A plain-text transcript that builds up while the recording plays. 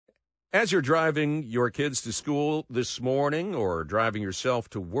As you're driving your kids to school this morning or driving yourself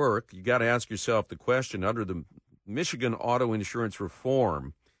to work, you got to ask yourself the question under the Michigan auto insurance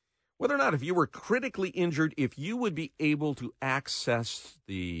reform, whether or not if you were critically injured, if you would be able to access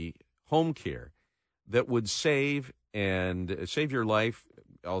the home care that would save your life,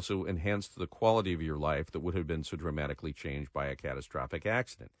 also enhance the quality of your life that would have been so dramatically changed by a catastrophic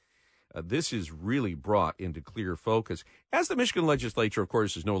accident. This is really brought into clear focus. As the Michigan legislature, of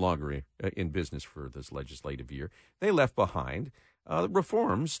course, is no longer in business for this legislative year, they left behind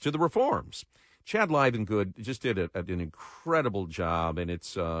reforms to the reforms. Chad Livengood just did an incredible job, and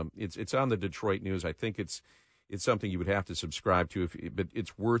it's on the Detroit News. I think it's something you would have to subscribe to, but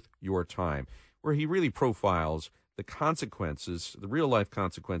it's worth your time, where he really profiles the consequences, the real-life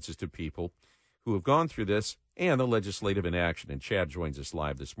consequences to people who have gone through this and the legislative inaction. And Chad joins us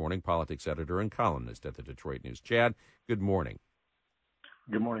live this morning, politics editor and columnist at the Detroit News. Chad, good morning.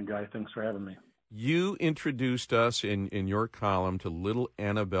 Good morning, Guy. Thanks for having me. You introduced us in your column to little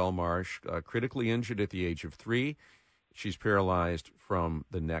Annabelle Marsh, critically injured at the age of 3. She's paralyzed from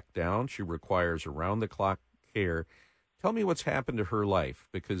the neck down. She requires around-the-clock care. Tell me what's happened to her life,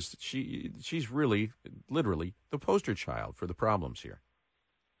 because she's really, literally, the poster child for the problems here.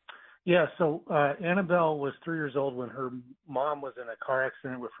 Yeah, so Annabelle was 3 years old when her mom was in a car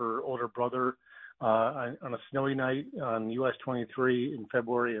accident with her older brother on a snowy night on US 23 in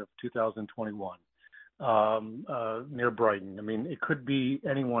February of 2021 near Brighton. I mean, it could be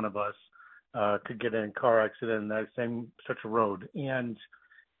any one of us could get in a car accident in that same stretch of road. And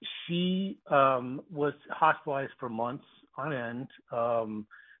she was hospitalized for months on end,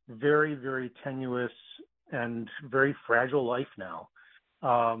 very, very tenuous and very fragile life now.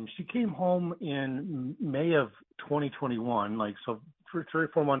 She came home in May of 2021, so 3 or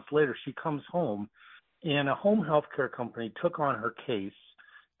 4 months later, she comes home, and a home health care company took on her case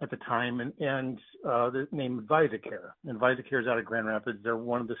at the time, and the name AdvisaCare. AdvisaCare is out of Grand Rapids. They're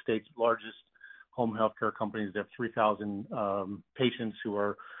one of the state's largest home health care companies. They have 3,000 patients who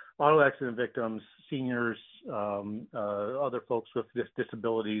are auto accident victims, seniors, other folks with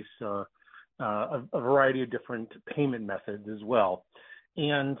disabilities, a variety of different payment methods as well.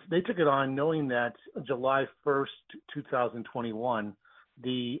 And they took it on knowing that July 1st, 2021,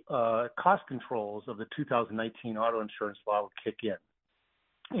 the cost controls of the 2019 auto insurance law would kick in.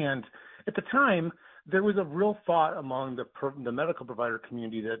 And at the time, there was a real thought among the medical provider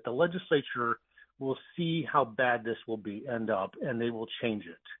community that the legislature will see how bad this will end up, and they will change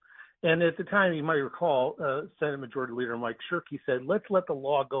it. And at the time, you might recall, Senate Majority Leader Mike Shirkey said, let's let the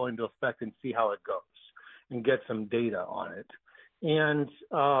law go into effect and see how it goes and get some data on it. And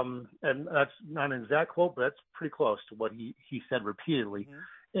that's not an exact quote, but that's pretty close to what he said repeatedly.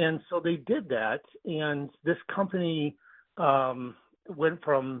 Mm-hmm. And so they did that, and this company went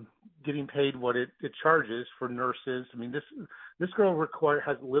from getting paid what it charges for nurses. I mean, this girl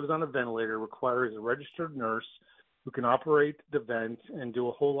lives on a ventilator, requires a registered nurse who can operate the vent and do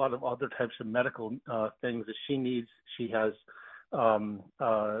a whole lot of other types of medical things that she needs. She has a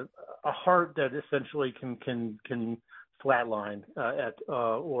heart that essentially can flatline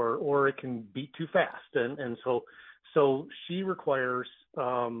or it can beat too fast, and so she requires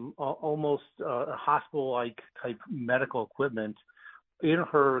almost a hospital-like type medical equipment in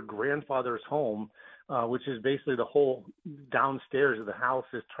her grandfather's home, which is basically the whole downstairs of the house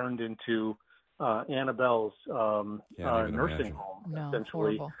is turned into Annabelle's nursing home. No,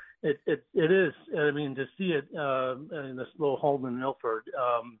 essentially. horrible. It is. I mean, to see it in this little home in Milford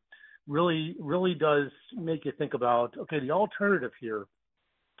really does make you think about, okay, the alternative here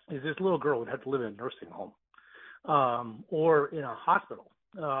is this little girl would have to live in a nursing home or in a hospital,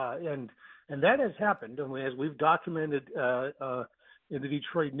 and that has happened. And as we've documented in the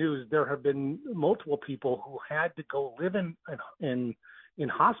Detroit News, there have been multiple people who had to go live in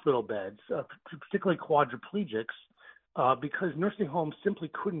hospital beds, particularly quadriplegics, because nursing homes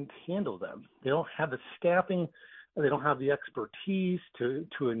simply couldn't handle them. They don't have the staffing, they don't have the expertise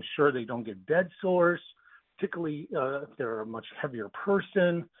to ensure they don't get bed sores, particularly if they're a much heavier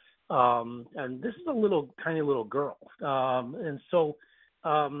person. And this is a tiny little girl, and so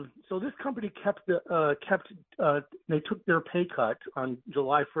this company they took their pay cut on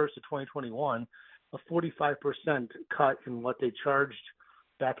July 1st of 2021, a 45% cut in what they charged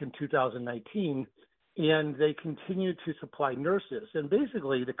back in 2019, and they continued to supply nurses. And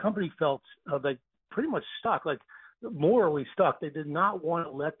basically, the company felt pretty much stuck, morally stuck. They did not want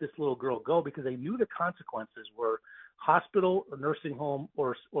to let this little girl go because they knew the consequences were hospital or nursing home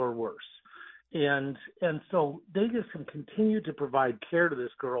or worse. And so they just can continue to provide care to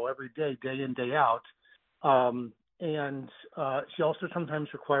this girl every day, day in, day out. and she also sometimes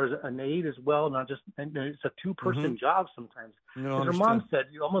requires an aide as well, not just, and it's a two-person job sometimes. No, As her mom said,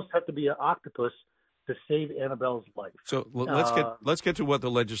 you almost have to be an octopus to save Annabelle's life. So let's get to what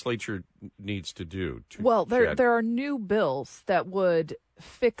the legislature needs to do. Well, there are new bills that would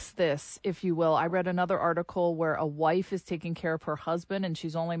fix this, if you will. I read another article where a wife is taking care of her husband, and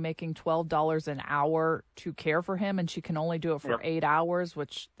she's only making $12 an hour to care for him, and she can only do it for 8 hours,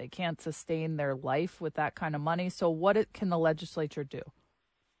 which they can't sustain their life with that kind of money. So can the legislature do?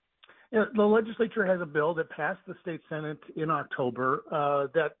 Yeah, the legislature has a bill that passed the state Senate in October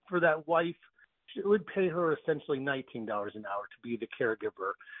that for that wife, it would pay her essentially $19 an hour to be the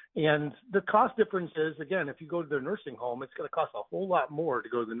caregiver. And the cost difference is, again, if you go to the nursing home, it's going to cost a whole lot more to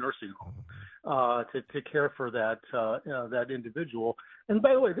go to the nursing home to care for that individual. And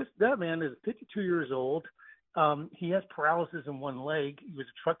by the way, that man is 52 years old. He has paralysis in one leg. He was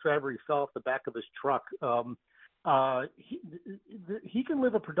a truck driver. He fell off the back of his truck. He can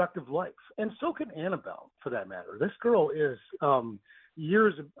live a productive life, and so can Annabelle, for that matter. This girl is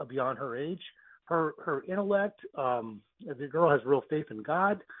years beyond her age. Her intellect, the girl has real faith in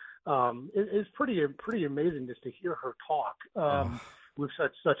God. It's pretty amazing just to hear her talk with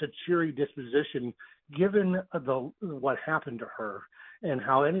such a cheery disposition, given what happened to her, and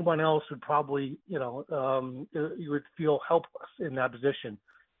how anyone else would probably, you would feel helpless in that position.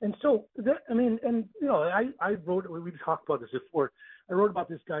 And so, I wrote, we talked about this before, I wrote about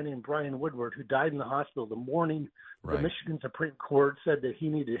this guy named Brian Woodward who died in the hospital the morning the Michigan Supreme Court said that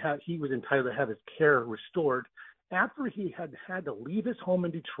he was entitled to have his care restored after he had to leave his home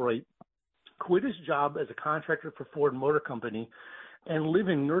in Detroit, quit his job as a contractor for Ford Motor Company, and live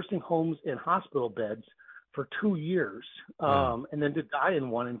in nursing homes and hospital beds for 2 years, and then to die in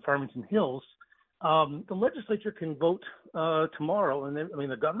one in Farmington Hills. The legislature can vote tomorrow, and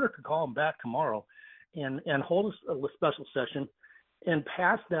the governor could call him back tomorrow and hold a special session and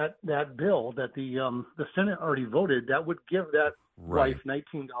pass that bill that the Senate already voted that would give that wife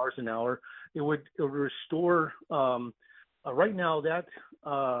 $19 an hour. It would restore right now that.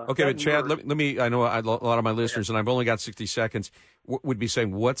 Okay, but Chad, let me. I know a lot of my listeners, and I've only got 60 seconds, would be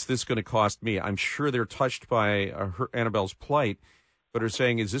saying, "What's this going to cost me?" I'm sure they're touched by Annabelle's plight, but are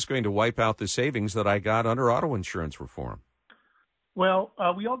saying, "Is this going to wipe out the savings that I got under auto insurance reform?" Well,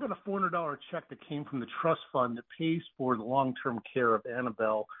 we all got a $400 check that came from the trust fund that pays for the long-term care of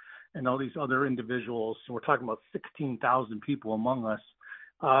Annabelle and all these other individuals. So we're talking about 16,000 people among us.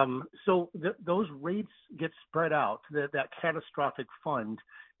 So those rates get spread out, that catastrophic fund.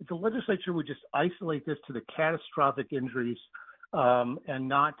 If the legislature would just isolate this to the catastrophic injuries and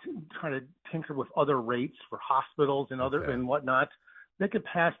not try to tinker with other rates for hospitals and and whatnot, they could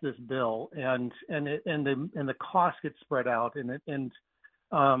pass this bill and the cost gets spread out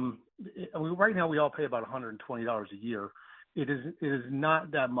right now we all pay about $120 a year. It is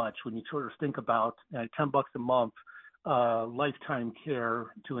not that much when you sort of think about $10 a month lifetime care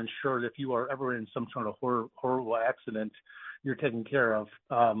to ensure that if you are ever in some sort of horrible accident, you're taken care of.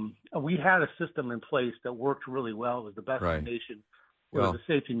 We had a system in place that worked really well. It was the best in the nation. It was a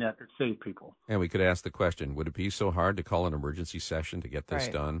safety net that saved people. And we could ask the question, would it be so hard to call an emergency session to get this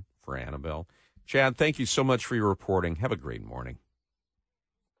done for Annabelle? Chad, thank you so much for your reporting. Have a great morning.